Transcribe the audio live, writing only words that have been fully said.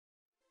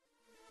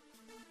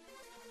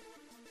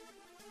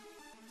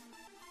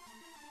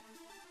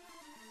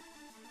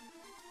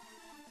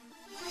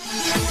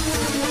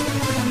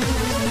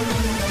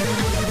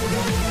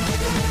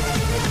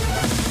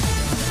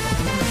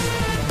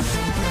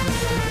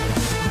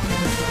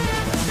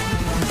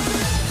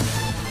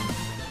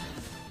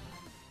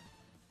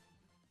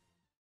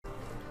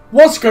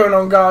What's going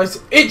on,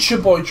 guys? It's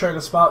your boy Trainer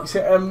Sparks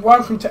here, and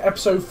welcome to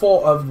episode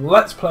 4 of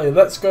Let's Play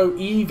Let's Go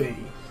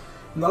Eevee.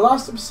 In the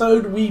last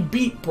episode, we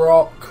beat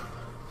Brock,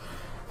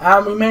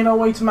 and we made our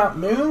way to Mount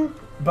Moon,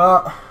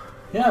 but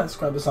yeah, let's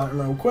grab this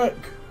item real quick.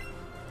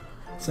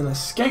 It's an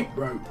escape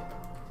rope.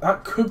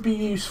 That could be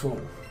useful.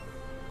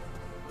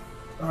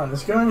 Alright,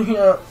 let's go in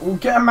here. We'll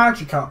get a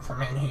Magikarp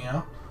from in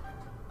here.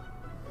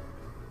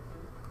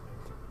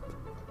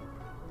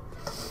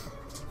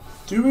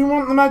 Do we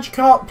want the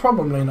Magikarp?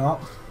 Probably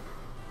not.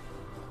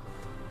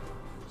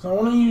 So I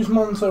want to use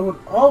Monzo.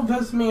 Oh,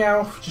 there's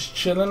Meowth just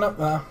chilling up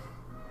there.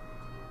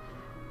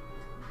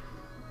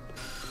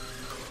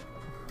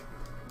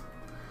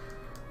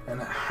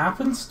 And it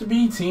happens to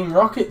be Team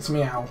Rocket's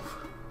Meowth.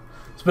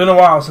 It's been a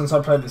while since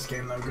I played this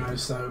game though,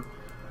 guys, so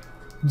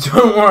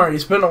don't worry,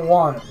 it's been a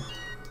while.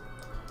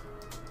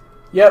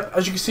 Yep,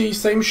 as you can see,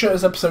 same shit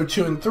as episode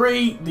 2 and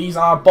 3. These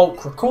are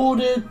bulk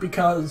recorded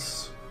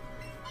because,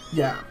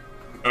 yeah,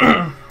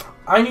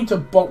 I need to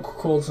bulk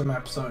record some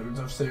episodes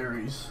of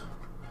series.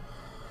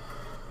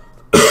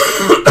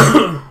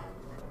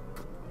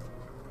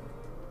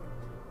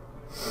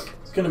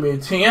 It's gonna be a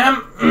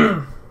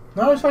TM.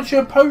 No, it's actually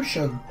a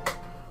potion.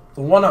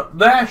 The one up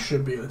there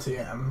should be a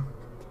TM.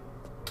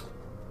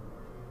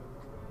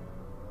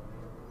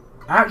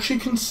 Actually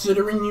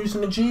considering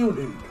using a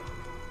Geodude.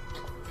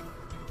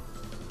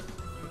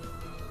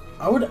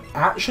 I would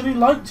actually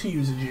like to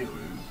use a Geodude.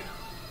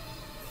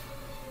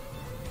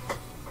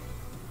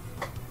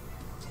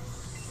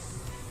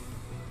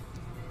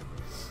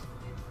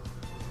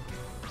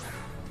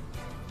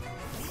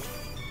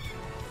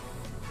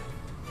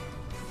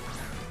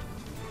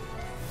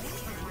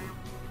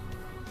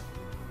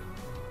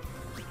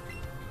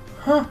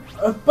 Huh,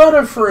 a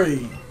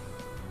Butterfree!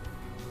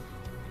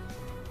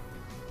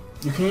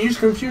 You can use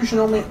Confusion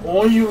on me,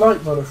 or you like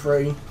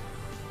Butterfree.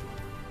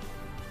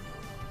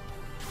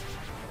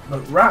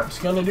 But Rap's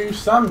gonna do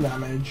some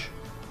damage.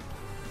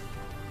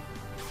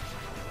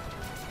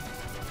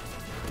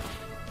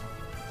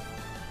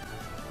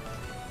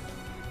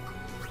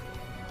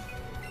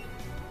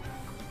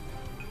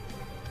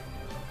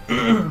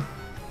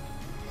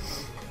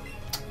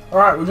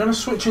 Alright, we're gonna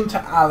switch into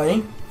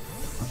Ali.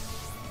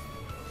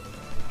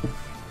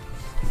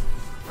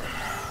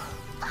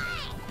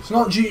 It's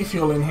not G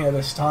Fuel in here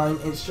this time,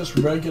 it's just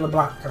regular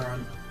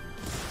blackcurrant.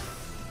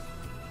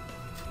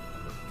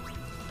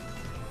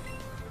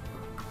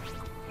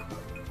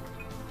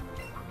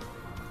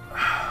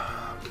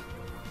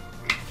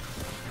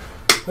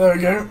 There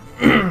we go.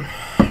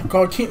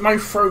 Gotta keep my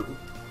throat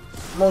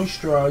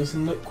moisturised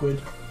and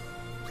liquid.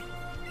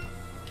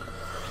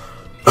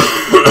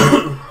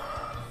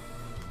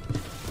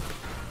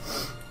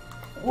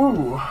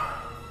 Ooh.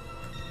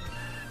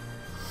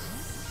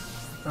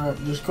 Alright,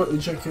 just quickly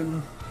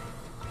checking.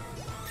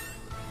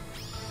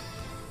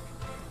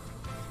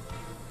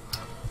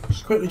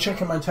 Just quickly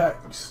checking my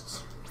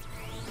texts.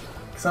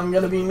 Because I'm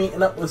going to be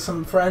meeting up with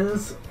some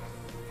friends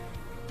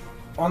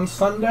on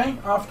Sunday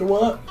after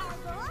work.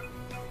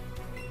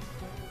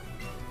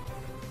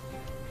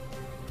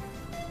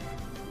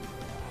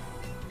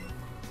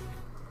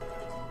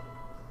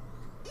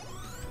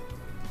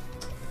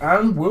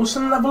 And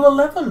Wilson level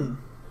 11.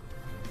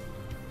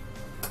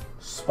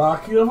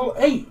 Sparky level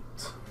 8.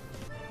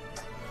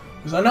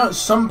 Because I know at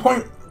some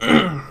point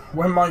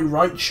when my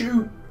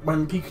Raichu,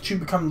 when Pikachu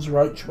becomes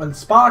Raichu, when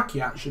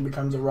Sparky actually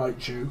becomes a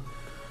Raichu,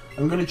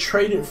 I'm going to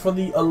trade it for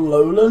the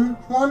Alolan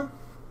one.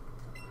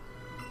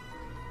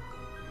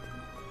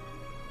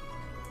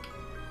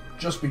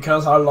 Just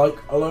because I like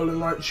Alolan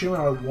Raichu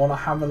and I want to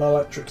have an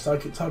electric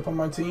psychic type on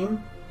my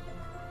team.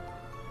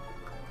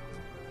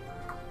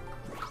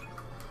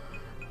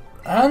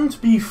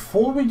 And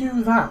before we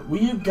do that,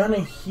 we are going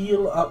to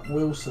heal up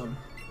Wilson.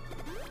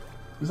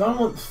 Because I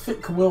want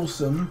thick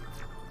Wilson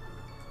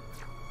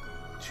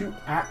to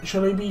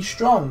actually be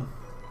strong.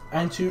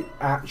 And to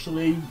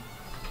actually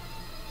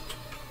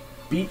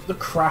beat the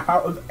crap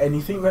out of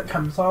anything that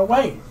comes our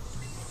way.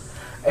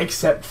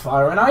 Except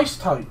fire and ice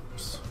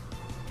types.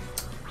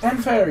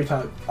 And fairy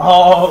type.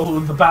 Oh,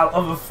 the Battle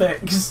of the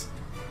Thicks.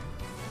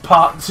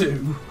 Part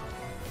 2.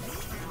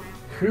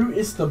 Who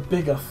is the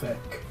bigger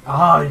thick?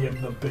 I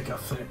am the bigger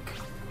thick.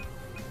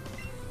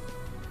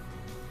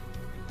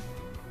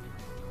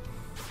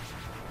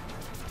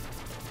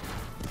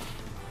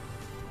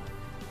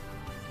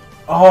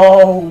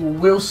 Oh,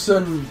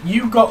 Wilson,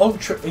 you got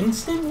Ultra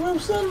Instinct,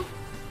 Wilson?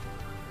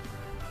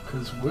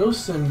 Because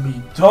Wilson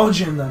be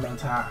dodging them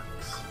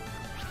attacks.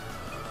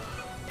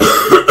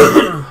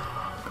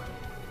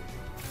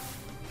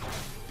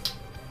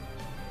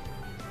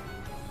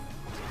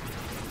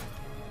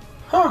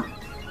 Huh.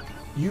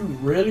 You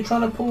really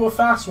trying to pull a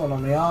fast one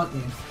on me, aren't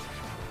you?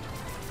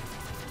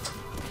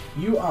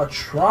 You are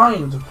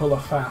trying to pull a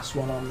fast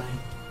one on me.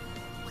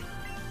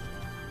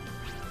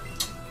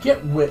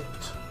 Get whipped.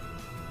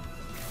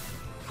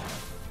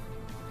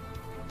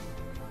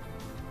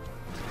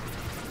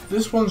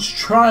 This one's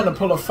trying to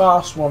pull a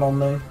fast one on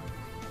me.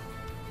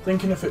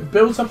 Thinking if it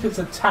builds up its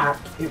attack,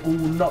 it will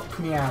knock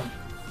me out.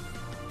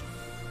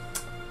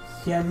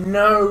 Yeah,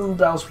 no,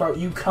 Bellsprout,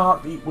 you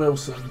can't beat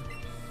Wilson.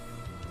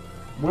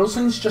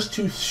 Wilson's just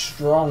too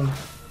strong.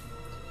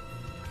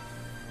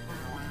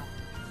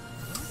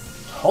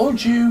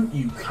 Told you,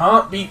 you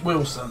can't beat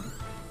Wilson.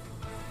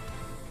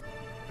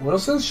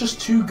 Wilson's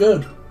just too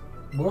good.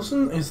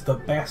 Wilson is the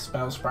best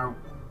Bellsprout.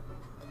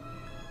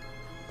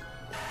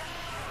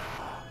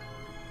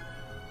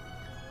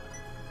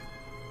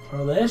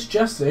 Well, there's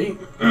Jesse.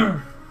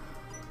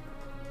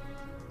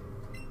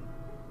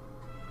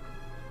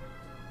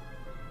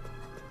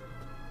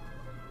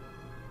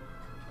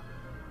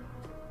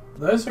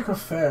 There's a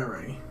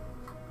Clefairy.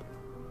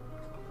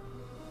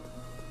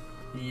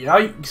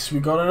 Yikes, we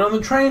got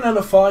another trainer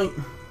to fight.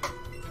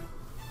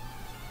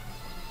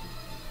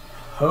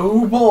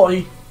 Oh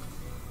boy.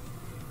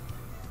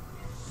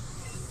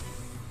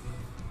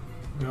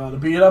 Gotta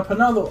beat up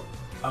another.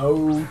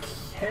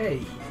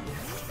 Okay.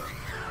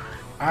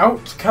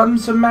 Out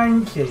comes a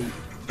Mankey.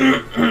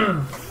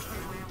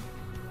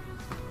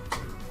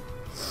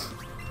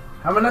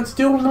 Haven't had to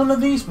deal with one of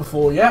these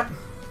before yet.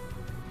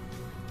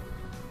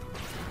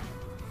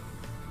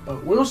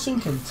 But Wilson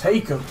can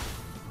take them.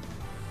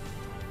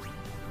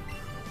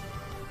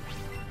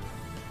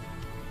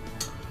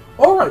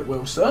 Alright,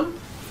 Wilson.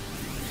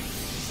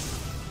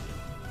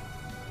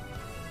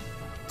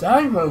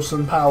 Dang,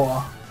 Wilson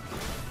power.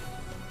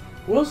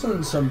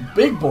 Wilson's some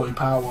big boy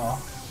power.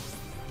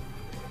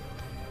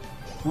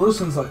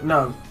 Wilson's like,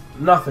 no,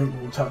 nothing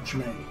will touch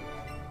me.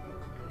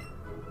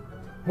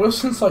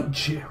 Wilson's like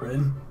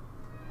jeering.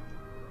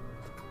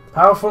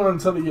 Powerful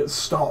until he gets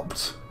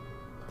stopped.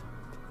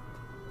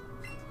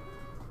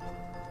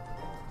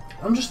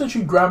 I'm just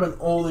literally grabbing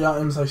all the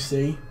items I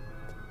see.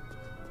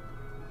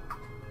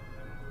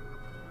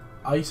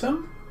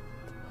 Item?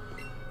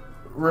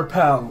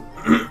 Repel.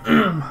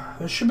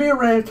 There should be a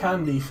rare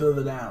candy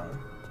further down.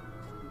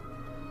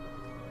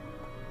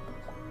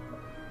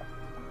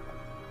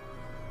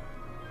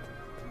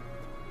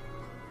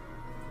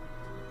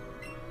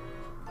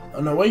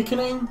 An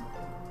awakening.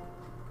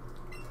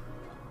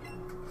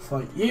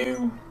 Fight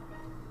you.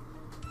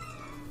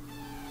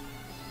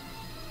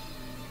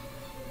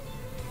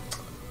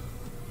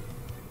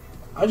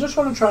 I just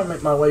want to try and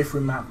make my way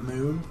through Mount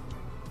Moon.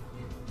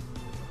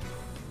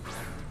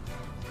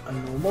 A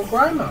normal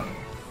Grimer.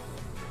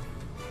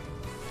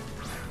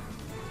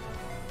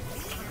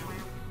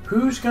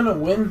 Who's gonna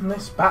win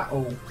this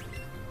battle?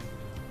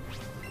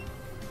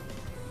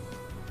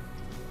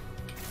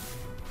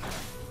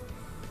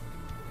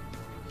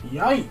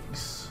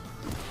 Yikes.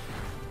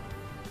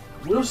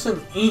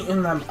 Wilson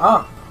eating them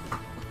up.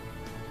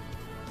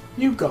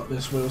 You got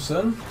this,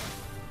 Wilson.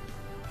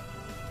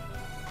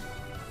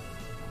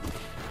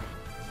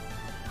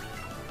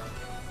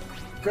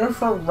 Go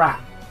for a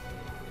rat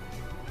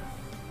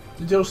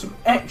to deal some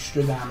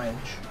extra damage.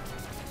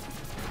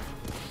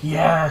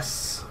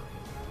 Yes!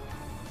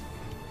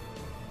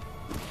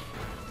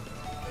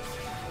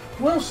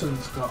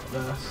 Wilson's got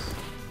this.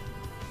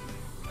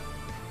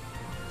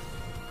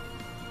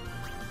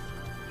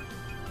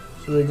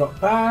 So we got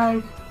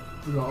bag,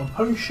 we got a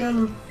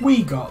potion,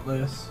 we got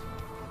this.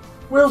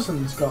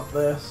 Wilson's got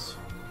this.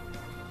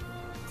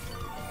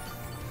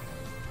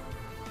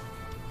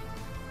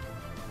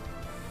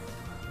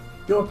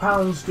 Your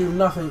pounds do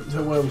nothing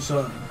to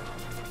Wilson.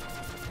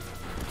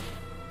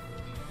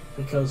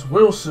 Because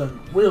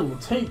Wilson will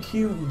take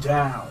you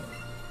down.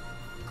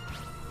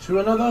 To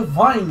another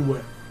Vine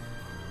Whip.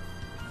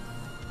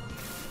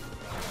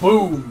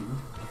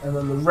 Boom! And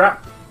then the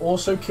wrap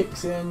also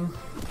kicks in.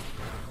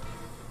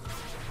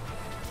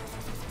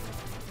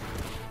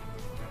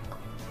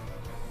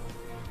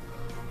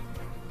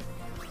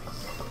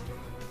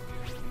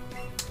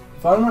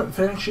 Vine Whip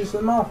finishes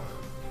them off.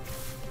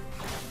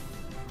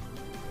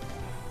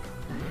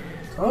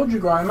 Told you,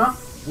 Grimer.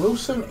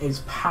 Wilson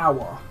is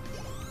power.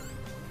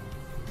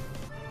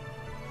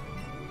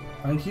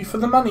 Thank you for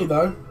the money,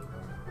 though.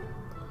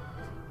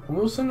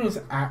 Wilson is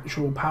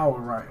actual power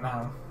right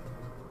now.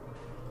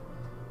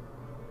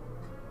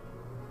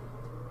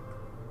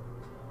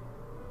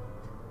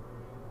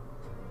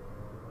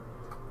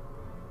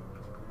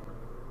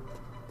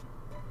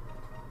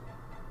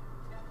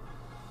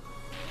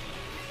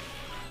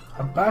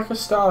 A bag of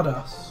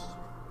Stardust.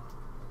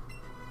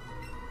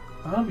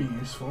 That'll be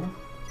useful.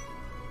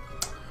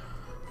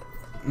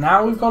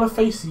 Now we've got to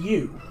face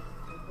you.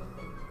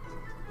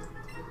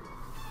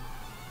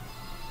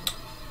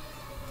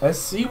 Let's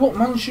see what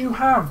munch you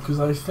have, because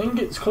I think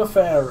it's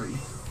Clefairy.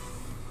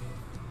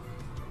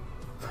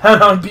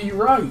 And I'd be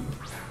right.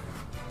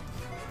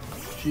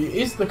 She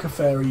is the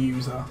Clefairy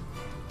user.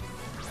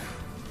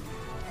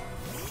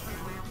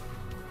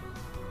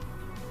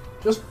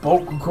 Just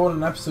bulk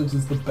recording episodes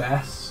is the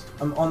best.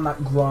 I'm on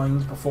that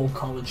grind before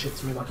college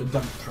hits me like a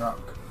dump truck.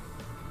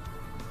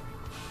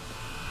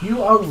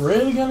 You are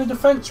really going to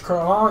defense curl,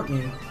 aren't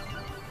you?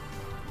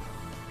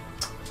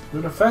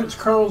 Your defense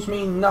curls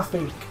mean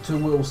nothing to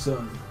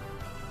Wilson.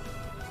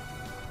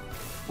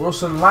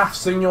 Wilson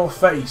laughs in your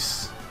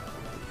face.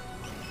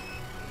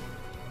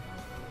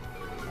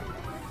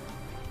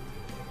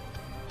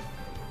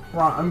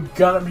 Right, I'm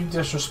gonna be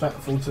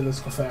disrespectful to this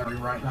Clefairy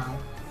right now.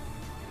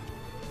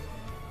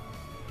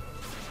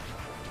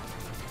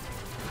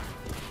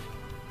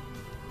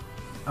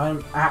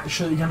 I'm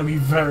actually gonna be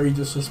very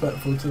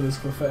disrespectful to this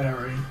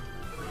Clefairy.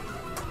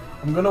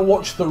 I'm gonna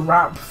watch the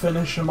rap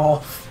finish him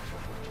off.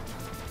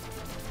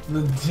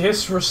 The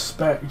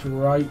disrespect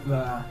right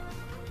there.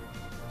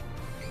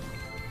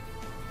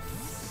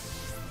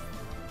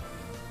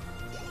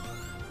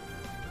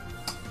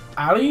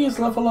 Ali is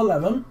level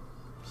 11.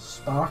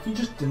 Sparky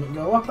just didn't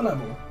go up a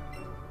level.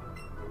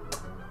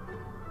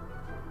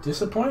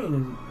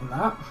 Disappointing in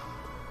that.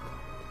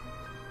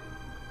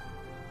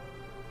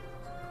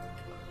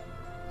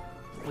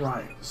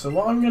 Right, so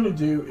what I'm going to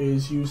do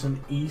is use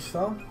an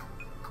Ether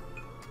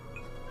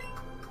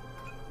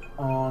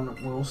on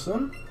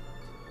Wilson.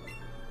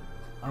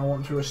 I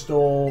want to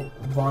restore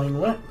Vine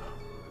Whip.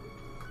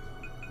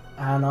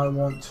 And I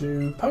want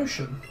to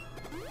Potion.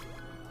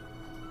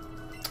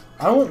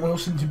 I want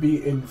Wilson to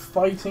be in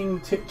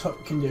fighting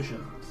tip-top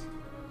conditions.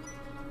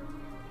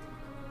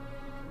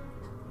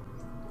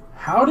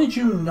 How did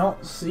you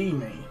not see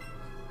me?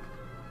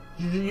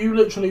 You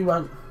literally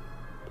went...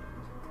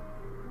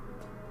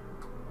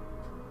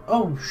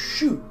 Oh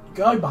shoot,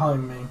 guy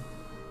behind me.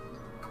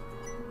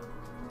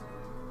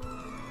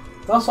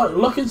 That's like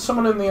looking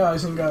someone in the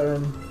eyes and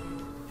going...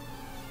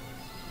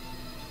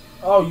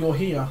 Oh, you're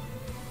here.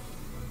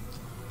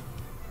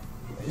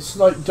 It's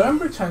like, don't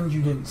pretend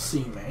you didn't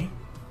see me.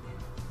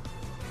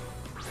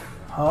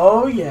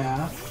 Oh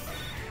yeah.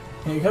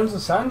 Here comes the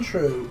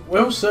Sandshrew.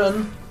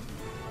 Wilson!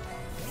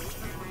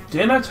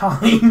 Dinner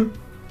time!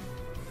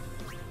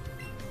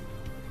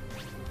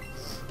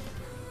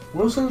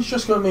 Wilson's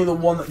just going to be the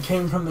one that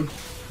came from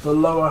the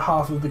lower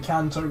half of the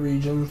Kanto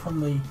region, from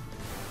the...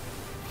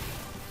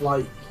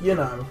 Like, you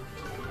know...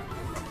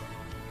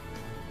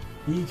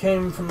 He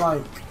came from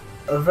like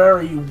a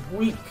very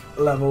weak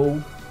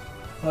level,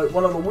 like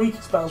one of the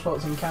weakest battle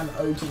spots in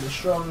Kanto to the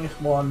strongest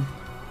one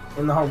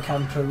in the whole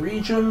Kanto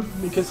region,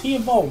 because he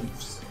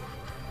evolves.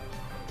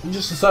 He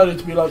just decided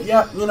to be like,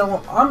 yeah, you know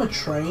what, I'm a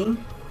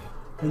train,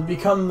 and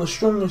become the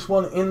strongest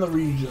one in the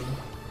region.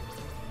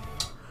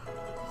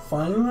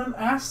 Fire and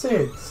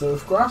Acid, so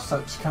if grass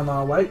types come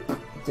our way,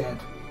 dead.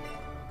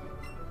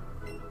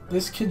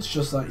 This kid's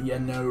just like, yeah,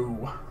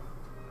 no.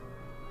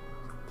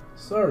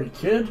 Sorry,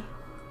 kid.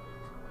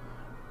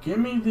 Give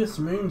me this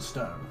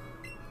Moonstone.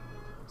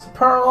 It's a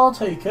pearl, I'll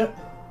take it.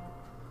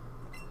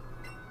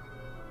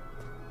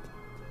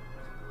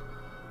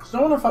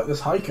 Still want to fight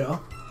this hiker,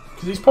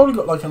 because he's probably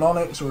got like an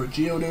Onyx or a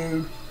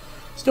Geodude.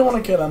 Still want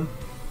to kill him.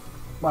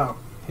 Well,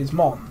 his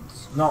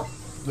Mons, not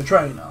the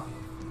trainer.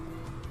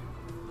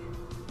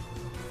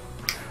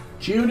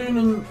 Geodude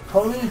and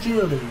probably a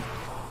Geodude.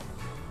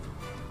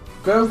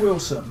 Go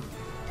Wilson.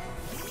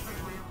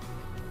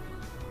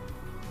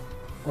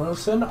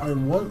 Wilson, I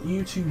want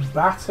you to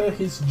batter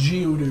his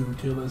Geodude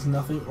till there's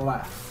nothing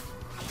left.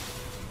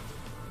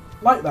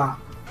 Like that.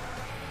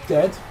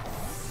 Dead.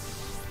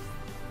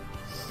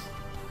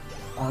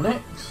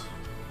 Onyx.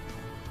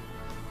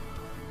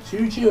 2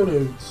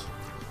 Geodudes.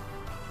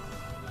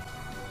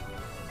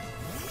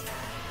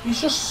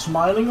 He's just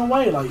smiling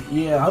away like,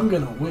 yeah, I'm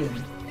gonna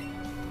win.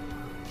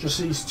 Just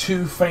these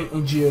 2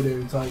 fainting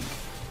Geodudes, like...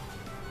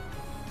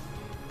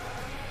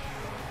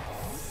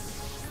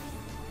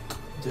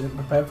 Didn't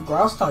prepare for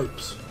grass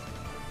types.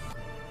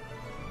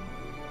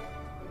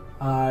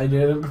 I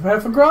didn't prepare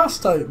for grass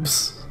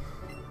types.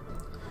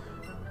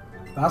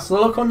 That's the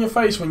look on your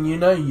face when you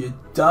know you're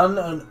done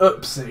an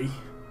oopsie.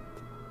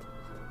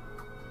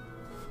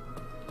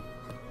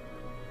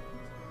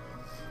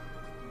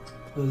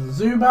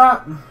 There's a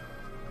Zubat.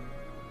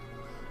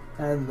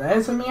 And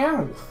there's a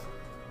Meowth.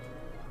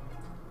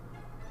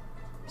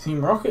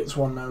 Team Rocket's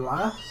won no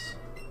less.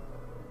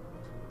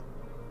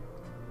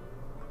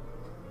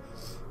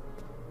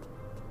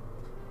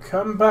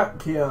 Come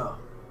back here.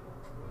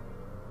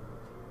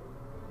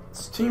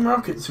 It's Team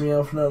Rocket's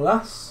Meowth no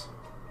less.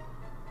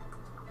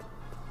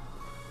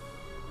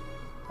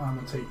 I'm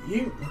gonna take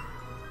you.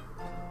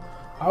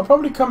 I'll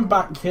probably come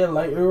back here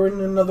later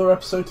in another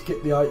episode to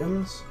get the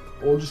items.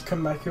 Or just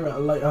come back here at a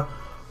later.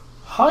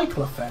 Hi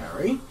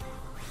Clefairy.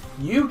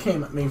 You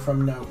came at me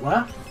from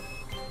nowhere.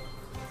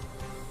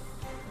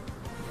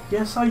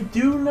 Yes, I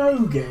do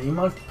know, game.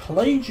 I've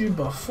played you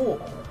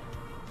before.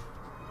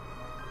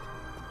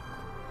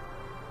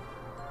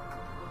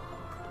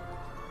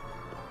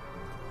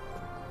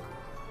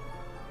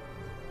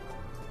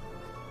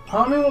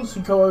 Part of me wants to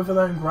go over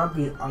there and grab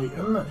the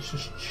item that's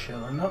just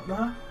chilling up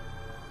there.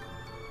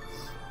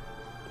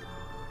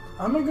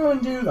 I'm gonna go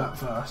and do that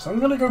first. I'm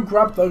gonna go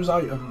grab those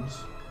items.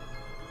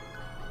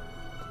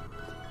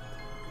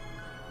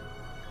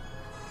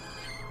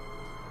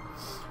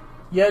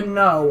 Yeah,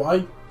 no,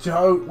 I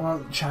don't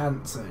want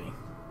Chansey.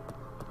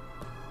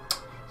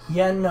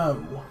 Yeah,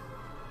 no.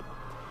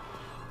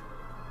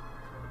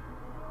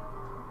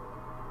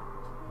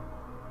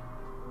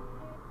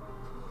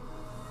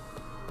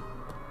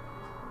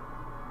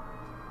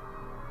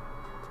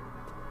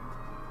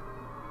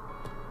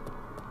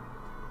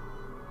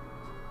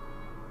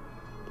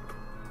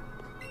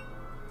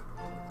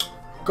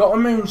 got a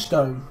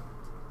Moonstone.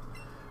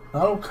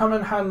 That'll come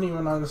in handy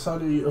when I decide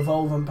to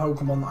evolve a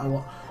Pokemon that I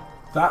want.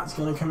 That's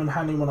going to come in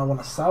handy when I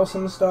want to sell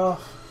some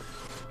stuff.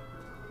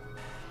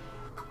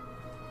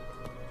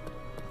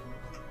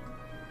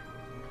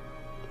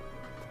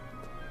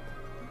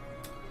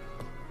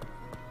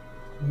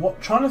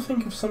 Trying to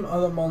think of some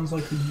other mons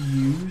I could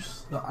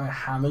use that I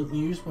haven't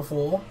used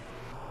before.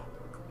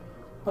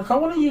 Like, I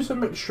want to use a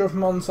mixture of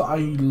mons that I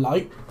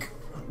like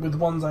with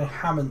ones I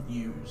haven't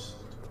used.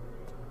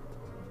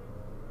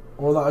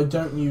 Or that I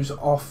don't use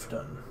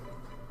often.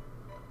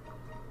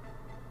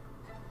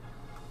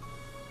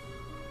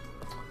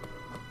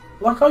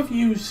 Like, I've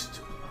used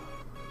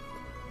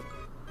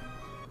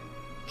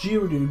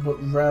Geodude,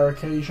 but rare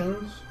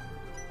occasions.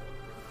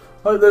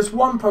 Like, there's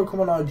one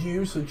Pokemon I'd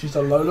use, which is a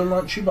Alolan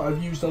Raichu, but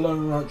I've used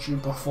Alolan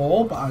Raichu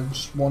before, but I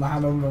just want to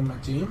have him on my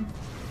team.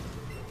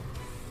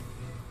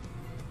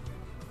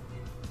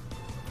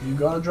 You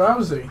got a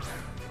Drowsy.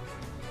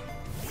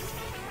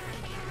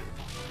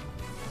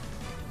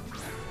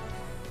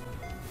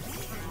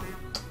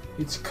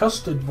 It's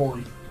Custard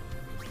Boy.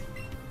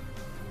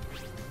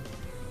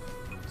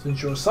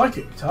 Since you're a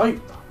Psychic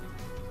type,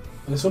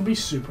 this will be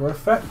super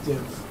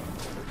effective.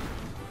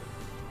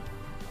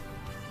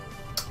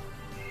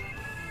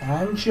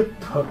 And you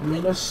put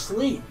me to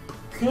sleep.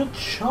 Good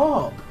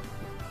job.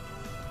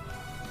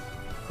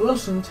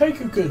 Listen, take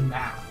a good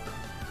nap.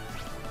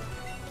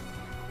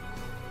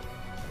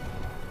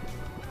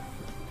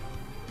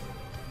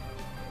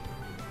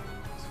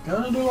 It's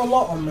gonna do a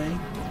lot on me.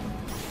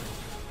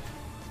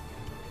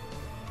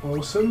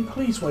 Wilson,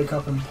 please wake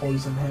up and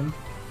poison him.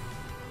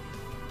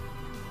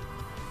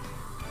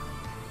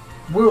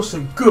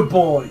 Wilson, good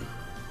boy.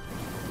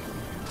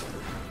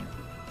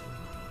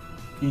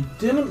 You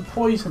didn't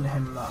poison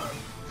him though.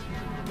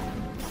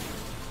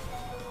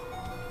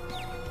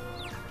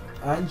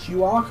 And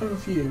you are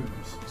confused,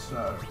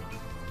 so.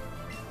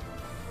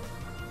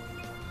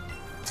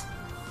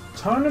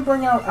 Time to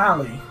bring out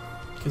Ali,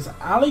 because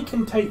Ali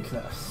can take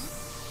this.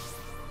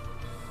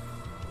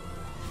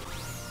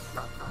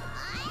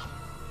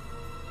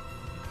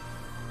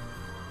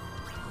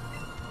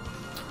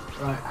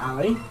 Right,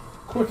 Ali.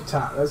 Quick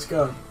attack, let's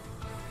go.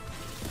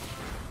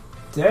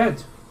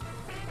 Dead.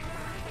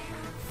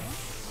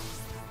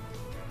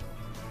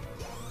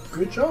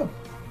 Good job.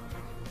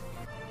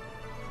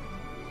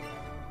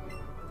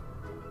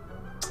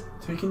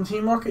 Taking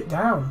Team Rocket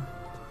down.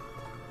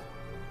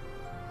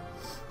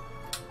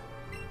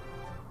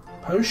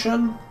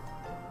 Potion.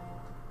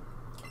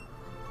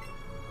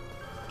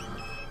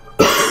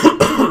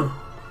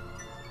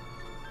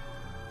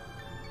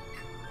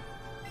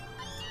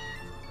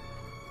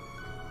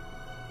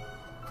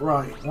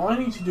 Right, what I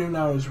need to do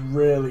now is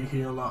really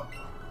heal up.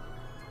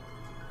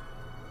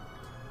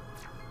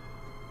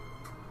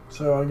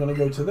 So I'm going to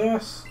go to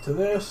this, to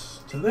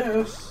this, to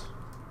this.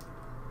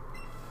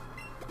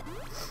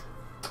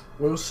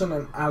 Wilson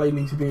and Ali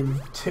need to be in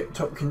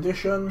tip-top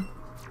condition.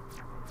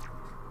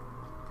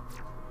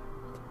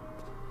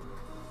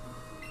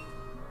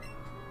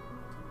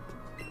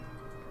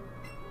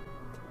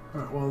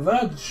 Right, well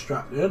they're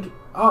distracted.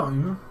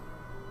 I'm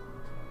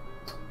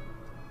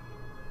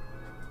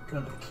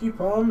going to keep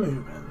on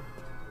moving.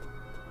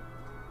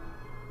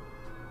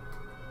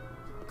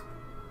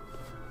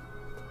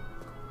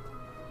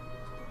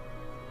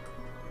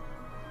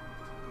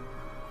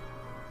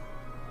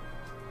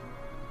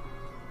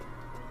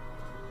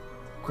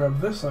 Grab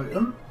this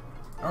item,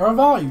 a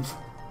revive,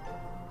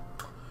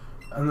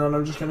 and then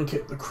I'm just going to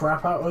kick the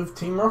crap out of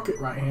Team Rocket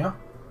right here.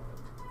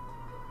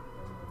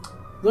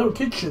 Little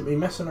kids shouldn't be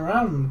messing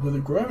around with the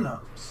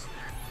grown-ups.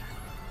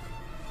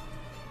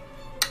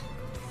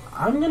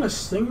 I'm going to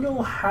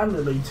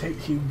single-handedly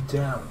take you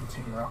down,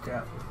 Team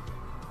Rocket.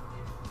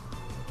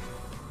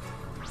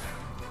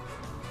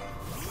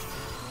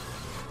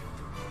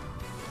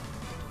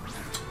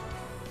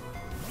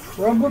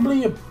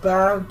 Probably a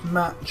bad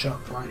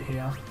matchup right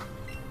here.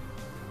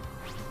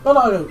 But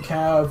I don't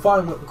care,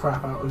 Vine whip the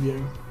crap out of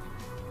you.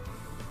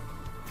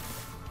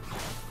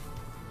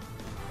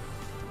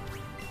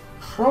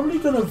 Probably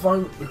gonna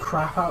Vine whip the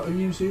crap out of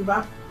you,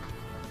 Zubat.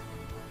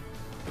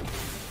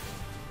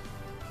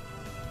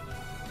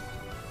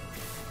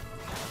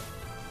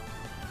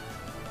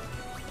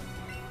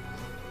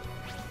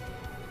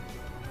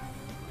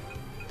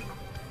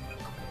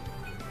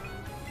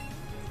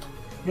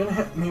 You're gonna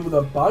hit me with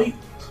a bite.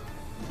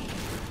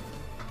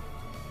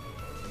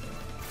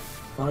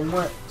 Vine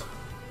whip.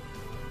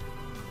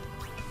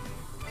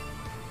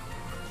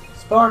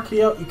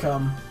 Sparky, out you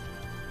come.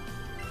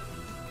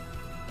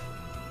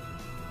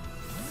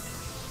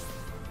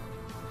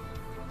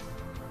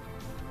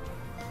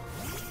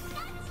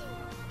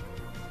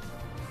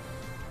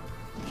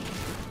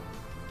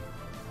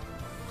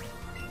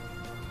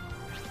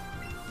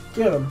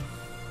 Get him.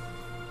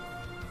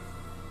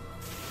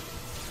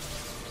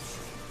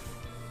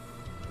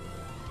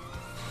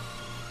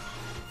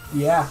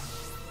 Yeah.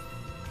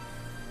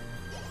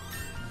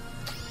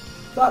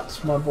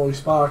 That's my boy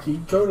Sparky.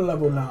 Go to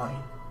level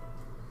 9.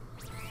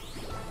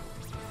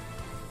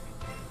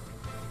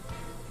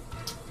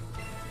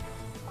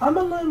 I'm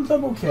gonna learn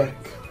double kick,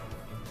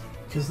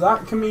 because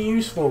that can be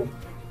useful.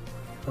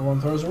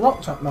 Someone throws a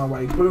rock tap my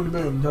way, boom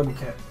boom, double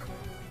kick.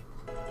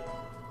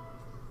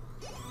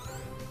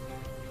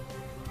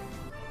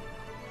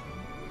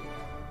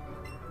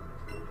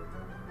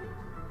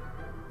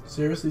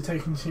 Seriously,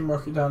 taking Team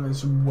Rocket down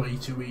is way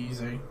too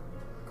easy.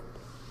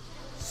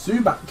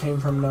 Zubat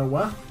came from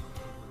nowhere.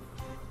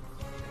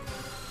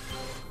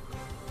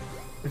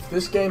 If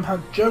this game had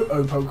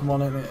Johto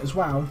Pokemon in it as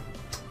well,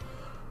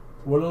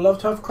 would have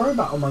loved to have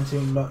Crobat on my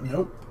team, but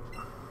nope.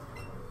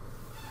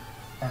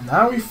 And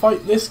now we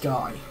fight this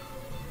guy.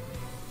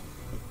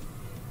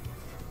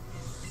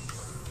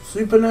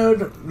 Super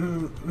Nerd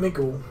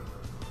Miggle.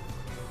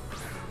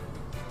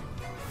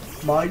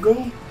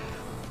 Miggle?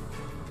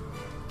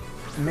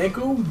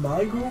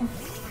 Miggle?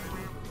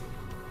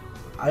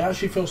 I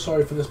actually feel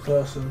sorry for this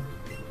person,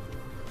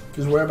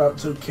 because we're about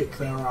to kick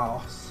their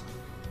ass.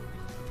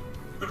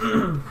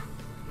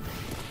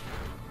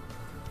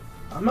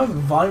 I'm gonna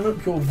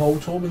Violent Pure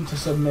Voltorb into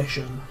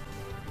submission.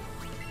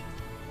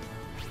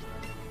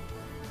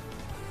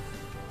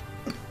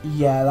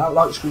 Yeah, that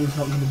light screen's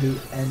not gonna do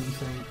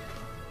anything.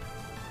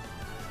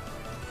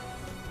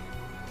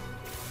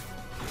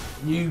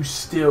 You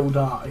still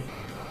die.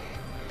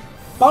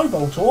 Bye,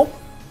 Voltorb.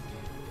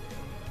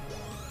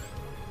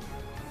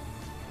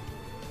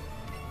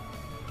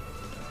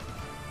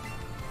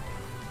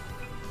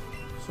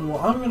 So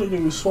what I'm going to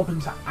do is swap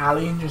into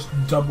Ali and just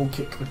double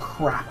kick the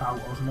crap out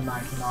of the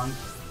Magnemite.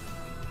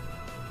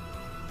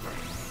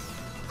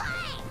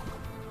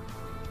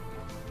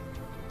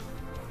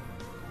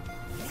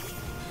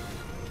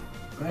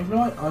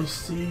 Magnemite, I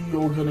see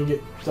you're going to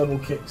get double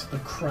kicked the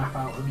crap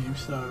out of you,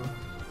 so...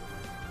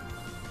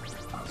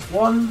 That's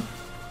 1.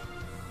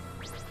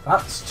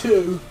 That's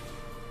 2.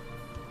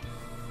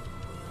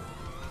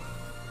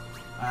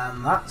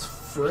 And that's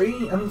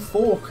 3 and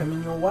 4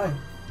 coming your way.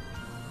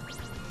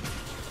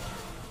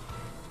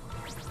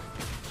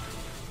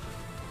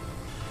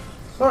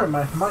 Sorry,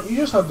 Magnemite, you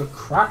just had the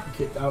crap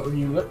kicked out of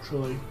you,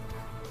 literally.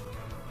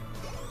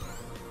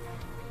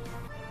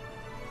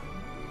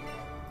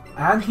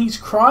 And he's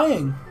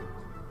crying.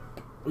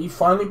 We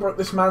finally broke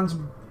this man's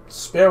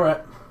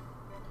spirit.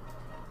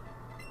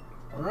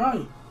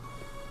 Alright.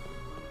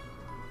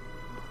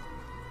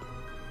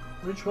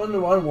 Which one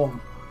do I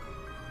want?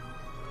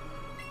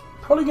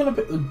 Probably going to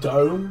pick the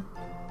Dome.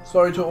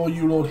 Sorry to all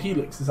you Lord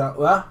Helixes out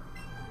there.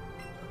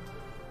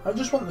 I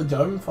just want the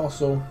Dome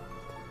Fossil.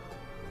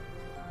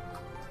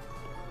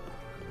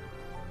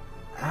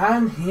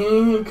 And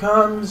here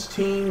comes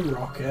Team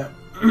Rocket.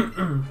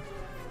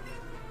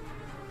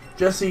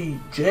 Jesse,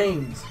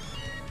 James,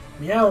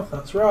 Meowth,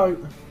 that's right.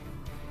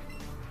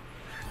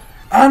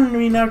 And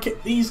we now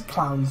kick these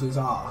clowns'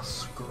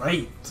 ass.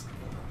 Great.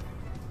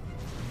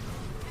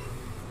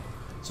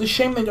 It's a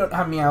shame they don't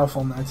have Meowth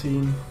on their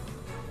team,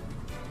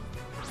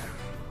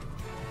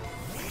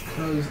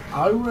 because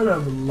I would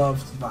have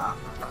loved that.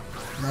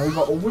 Now we've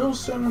got a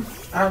Wilson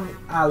and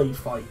Ali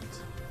fight.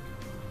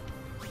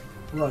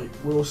 Right,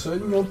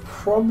 Wilson, you're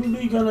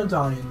probably gonna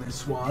die in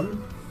this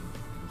one.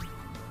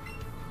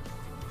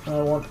 So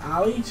I want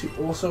Ali to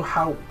also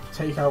help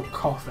take out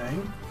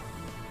Coughing.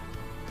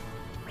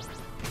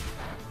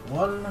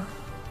 1,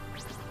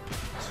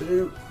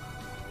 2.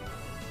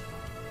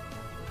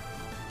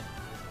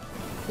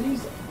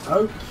 Please,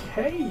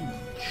 okay,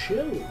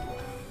 chill.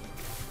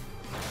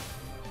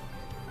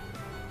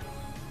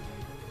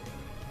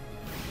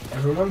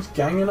 Everyone's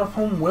ganging up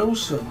on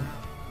Wilson.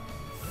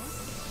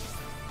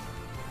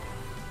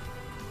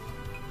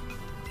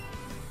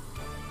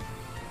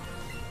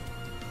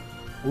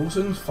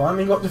 Wilson's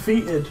finally got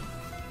defeated.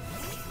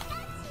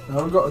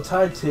 Now we've got a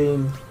tag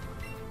team.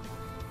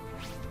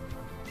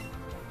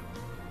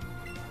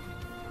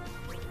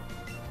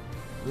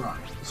 Right,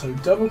 so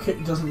double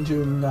kick doesn't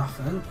do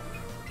nothing.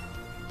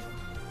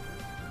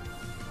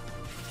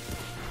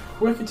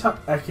 Quick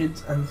attack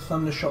Ekid and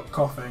Thundershock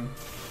Coughing.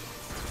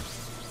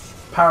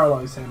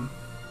 Paralyze him.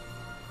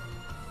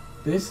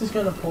 This is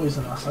going to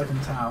poison us, I can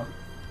tell.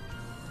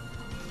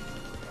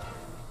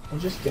 We'll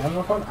just gang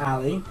up on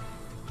Ali.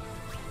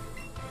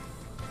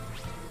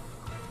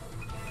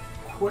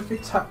 Quick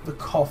attack the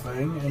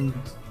Coughing and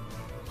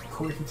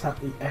quick attack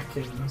the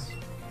Ekans.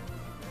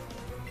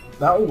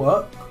 That'll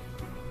work.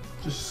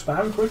 Just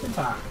spam quick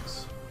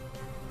attacks.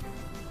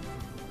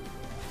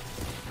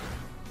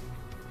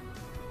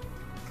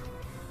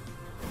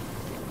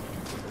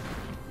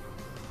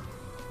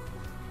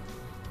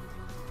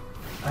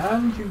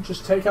 And you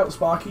just take out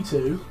Sparky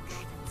too.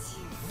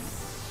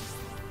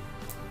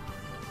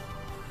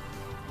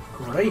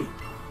 Great.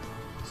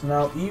 So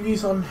now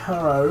Eevee's on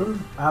her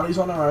own, Ali's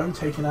on her own,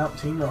 taking out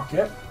Team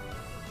Rocket.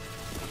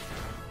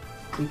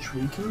 Which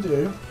we can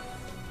do.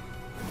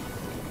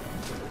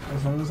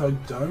 As long as I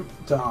don't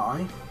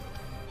die.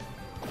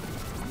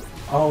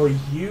 Oh,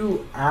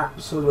 you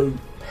absolute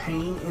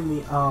pain in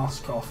the arse,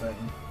 Coughing.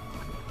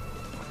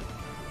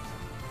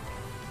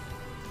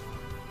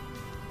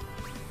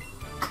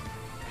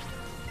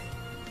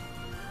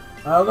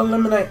 I'll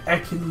eliminate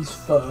Ekans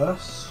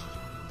first.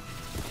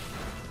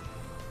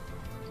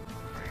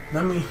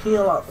 Then we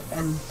heal up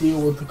and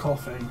deal with the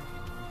coughing.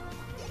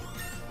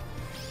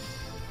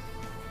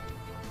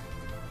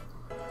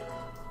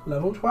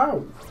 Level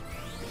 12.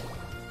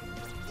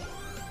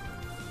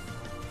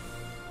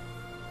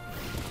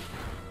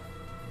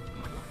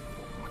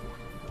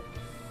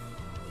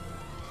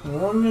 So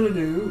what I'm going to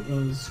do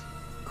is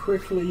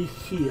quickly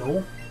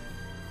heal.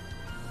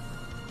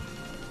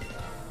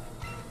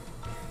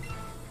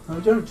 No,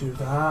 don't do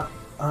that.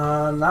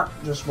 That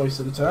just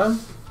wasted a turn.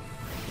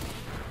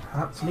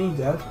 That's me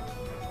dead.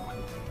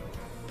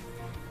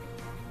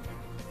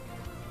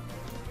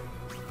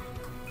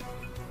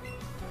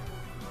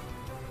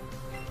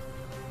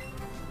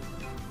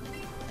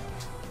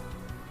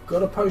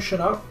 Got a potion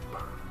up.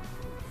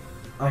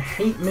 I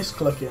hate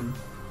misclicking.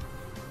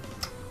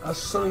 That's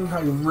something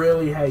I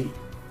really hate.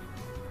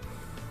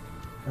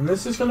 And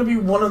this is going to be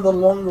one of the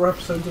longer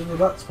episodes of the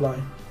Let's Play.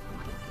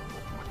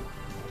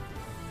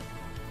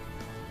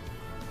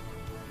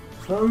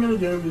 So what I'm going to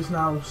do is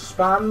now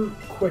spam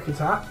quick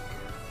attack.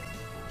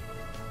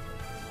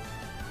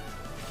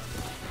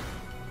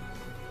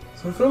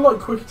 So I feel like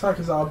quick attack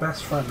is our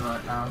best friend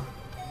right now.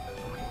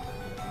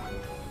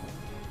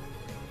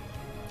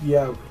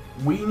 Yeah,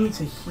 we need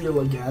to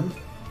heal again.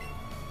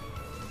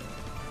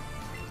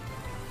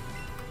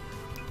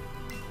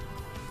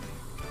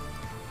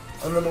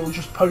 And then we'll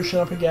just potion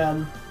up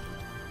again.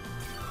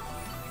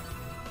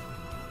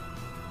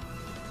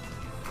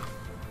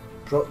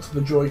 Drop to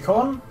the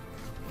Joy-Con.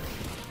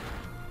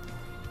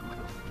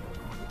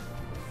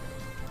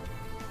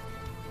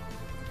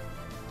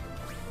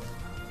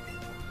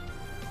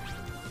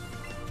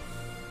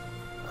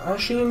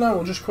 Actually, no,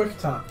 we'll just quick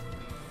attack.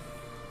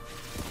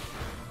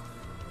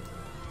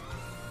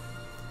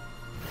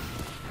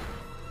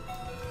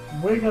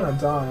 We're gonna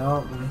die,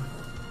 aren't we?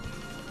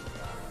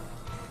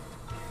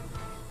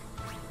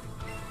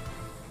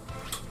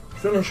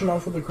 Finish him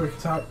off with a quick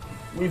attack.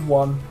 We've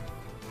won.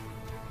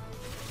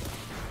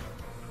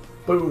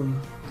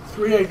 Boom.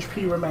 3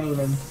 HP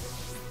remaining.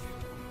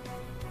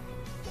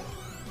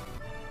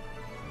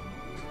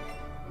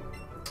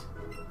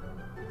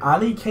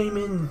 And he came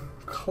in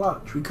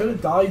clutch. We could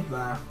have died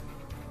there.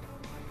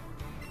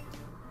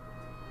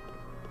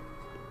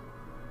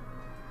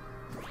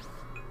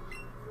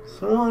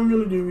 So what I'm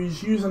going to do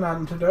is use an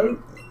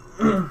antidote.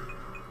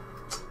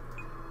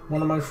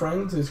 One of my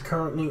friends is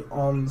currently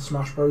on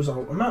Smash Bros.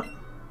 Ultimate.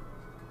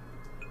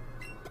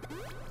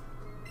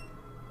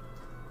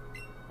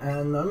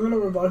 And I'm going to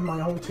revive my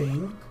whole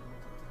team.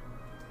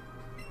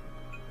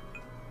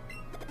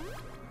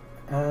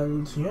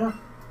 And yeah,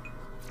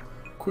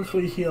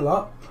 quickly heal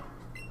up.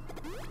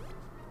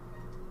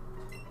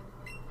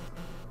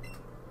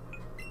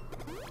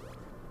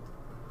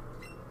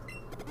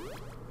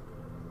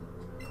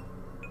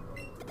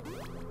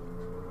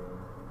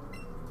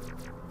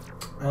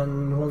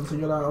 And once I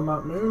get out of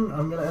Mount Moon,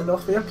 I'm going to end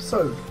off the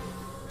episode.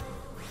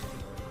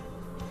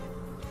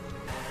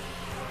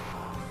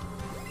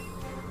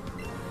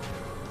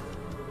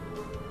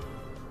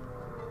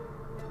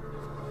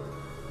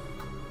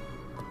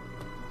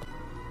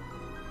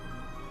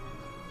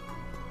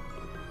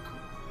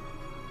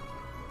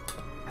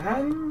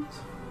 And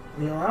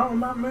you're out of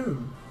Mount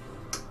Moon.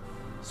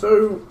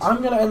 So I'm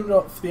going to end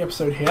off the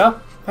episode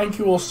here. Thank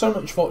you all so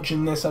much for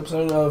watching this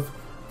episode of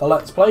the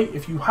Let's Play.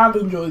 If you have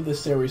enjoyed this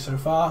series so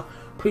far,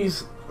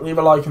 please leave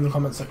a like in the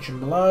comment section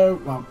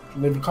below. Well,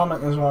 leave a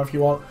comment as well if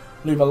you want.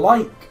 Leave a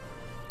like,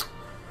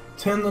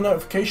 turn the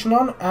notification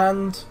on,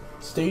 and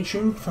stay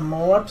tuned for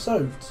more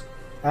episodes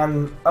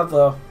and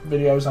other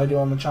videos I do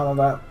on the channel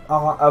that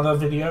are other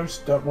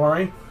videos, don't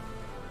worry.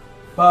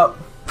 But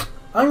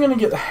I'm going to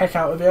get the heck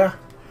out of here.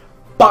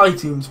 Bye,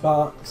 Team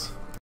Sparks.